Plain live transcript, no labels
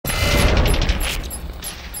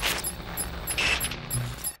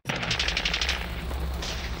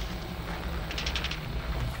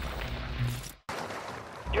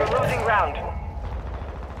ground.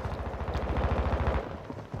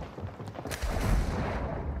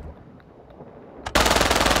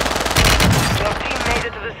 Your team made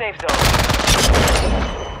it to the safe zone.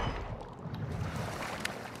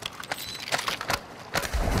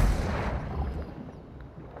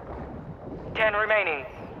 10 remaining.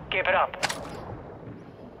 Keep it up.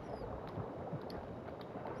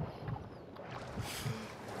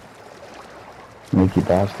 Sneaky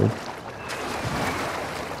bastard.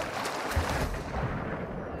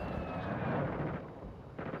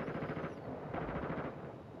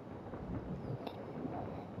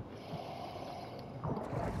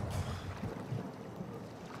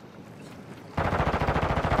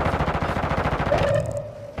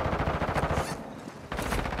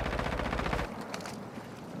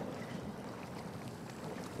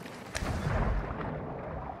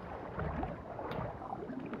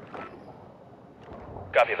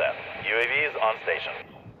 Copy that. UAV is on station.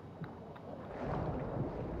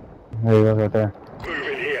 There you go, right there.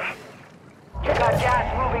 Moving here. You got gas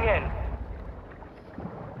moving in.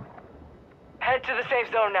 Head to the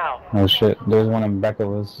safe zone now. Oh shit, there's one in back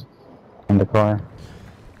of us. In the car.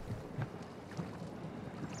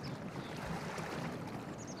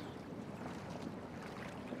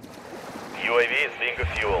 UAV is being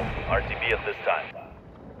refueled. RTB at this time.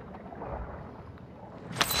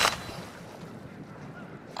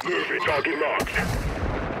 Moving, target marked.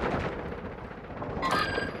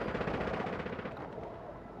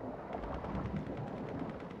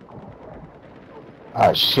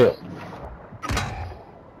 Ah shit.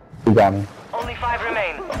 You got me. Only 5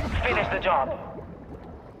 remain. Finish the job.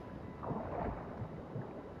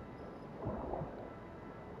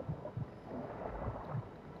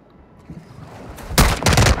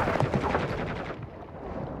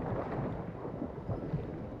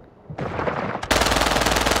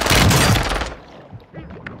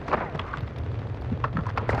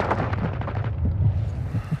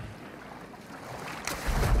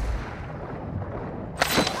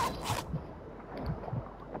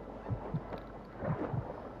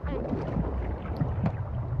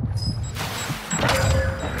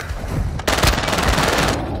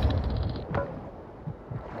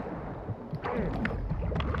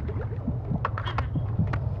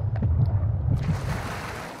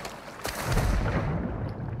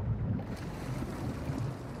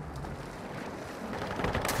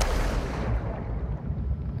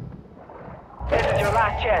 This is your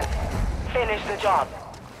last chance. Finish the job.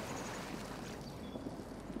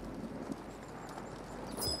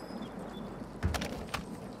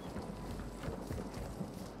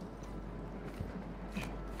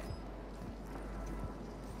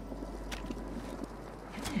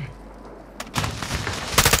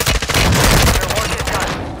 Your work is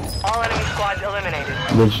done. All enemy squads eliminated.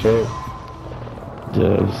 Good shit.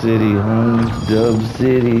 Dub City, homies. Dub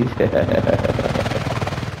City.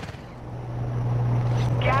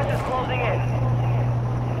 Gas is closing in.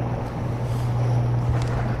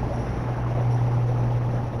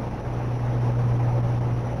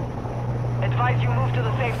 Advise you move to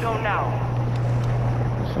the safe zone now.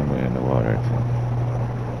 Somewhere in the water,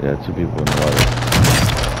 too. Yeah, 2 people in the water.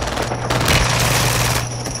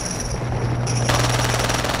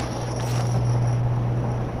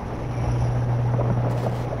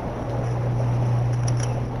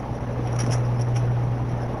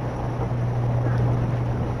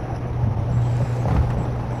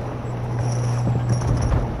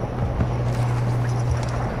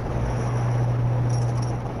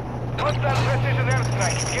 Hostile precision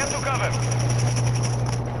airstrike. Get to cover.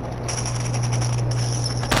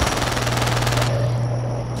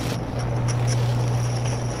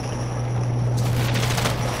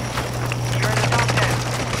 You're in the top 10.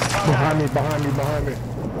 Well Behind done. me, behind me, behind me.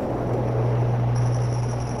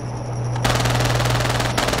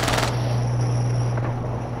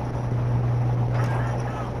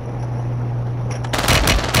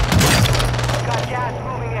 Got gas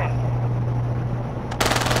moving in.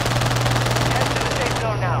 Head to the safe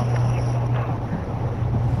zone now.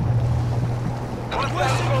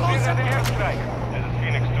 Hostile closing in the airstrike. This is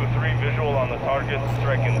Phoenix 2-3, visual on the target,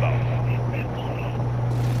 strike inbound.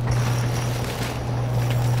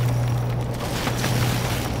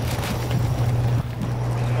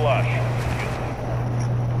 Splash.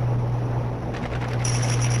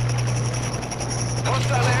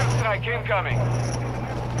 Hostile airstrike incoming.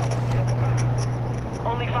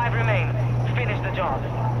 Only 5 remain. Finish the job.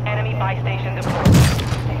 Enemy buy station deployed.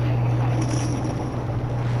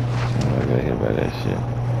 I got hit by that shit.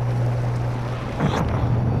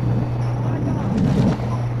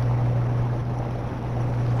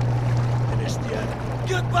 Finished yet.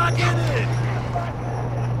 Get back in it!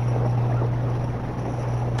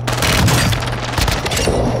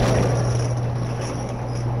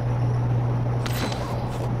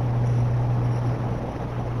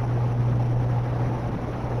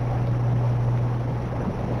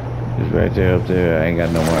 right there up there. I ain't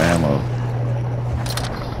got no more ammo.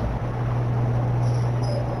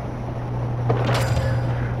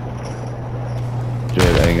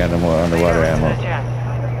 Dread, I ain't got no more underwater ammo.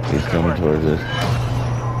 He's coming towards us.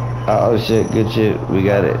 Oh shit, good shit. We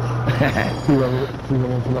got it. He went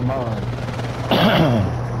into the mine.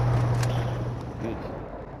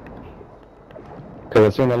 Cause I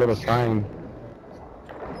seen a little sign.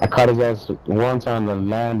 I caught his ass once on the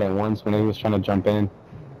land and once when he was trying to jump in.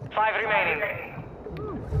 5 remaining.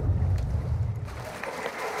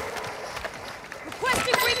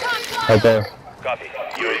 Requesting recon flight. Right there. Copy.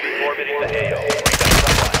 UAV orbiting the AO.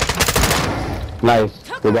 Nice.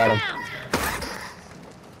 Took We him got him. down.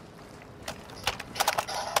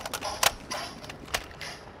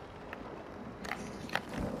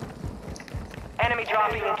 Enemy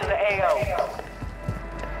dropping into the AO.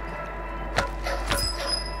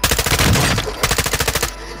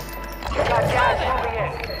 You got gas moving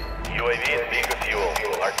in. UAV is being refueled.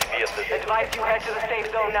 RTB assisted. Advise you head to the safe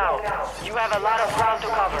zone now. You have a lot of ground to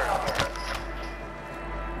cover.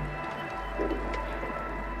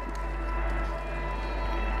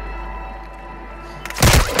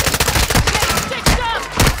 Stitched up.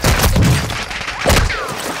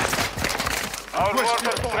 Our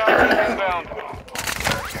workers traffic inbound.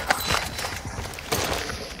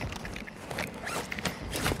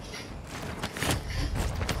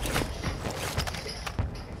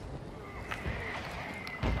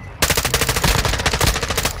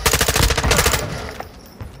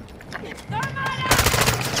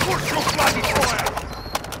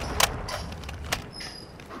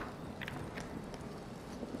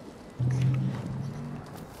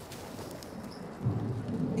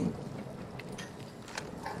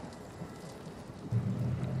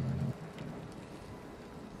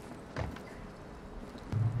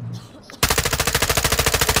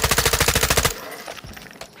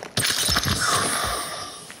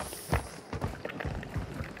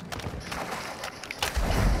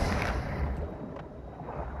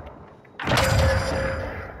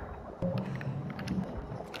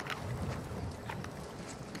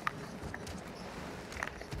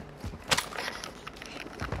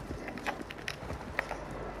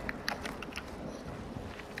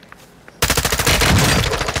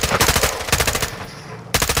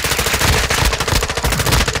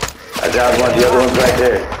 I got one, the other one's right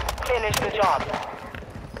there. Finish the job.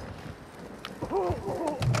 No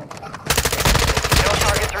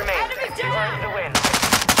targets remain. You earned the win.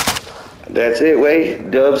 That's it,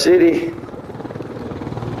 Wade. Dub City.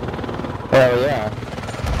 Oh yeah.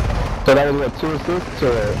 So that was what, 2 assists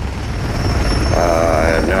or? I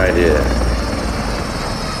have no idea.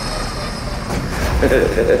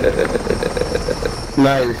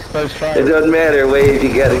 Nice. First try. It doesn't matter, Wade, if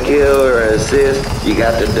you got a kill or an assist, you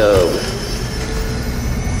got the dub.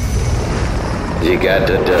 You got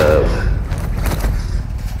the dub.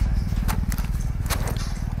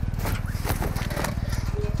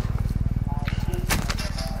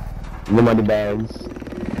 The money bags.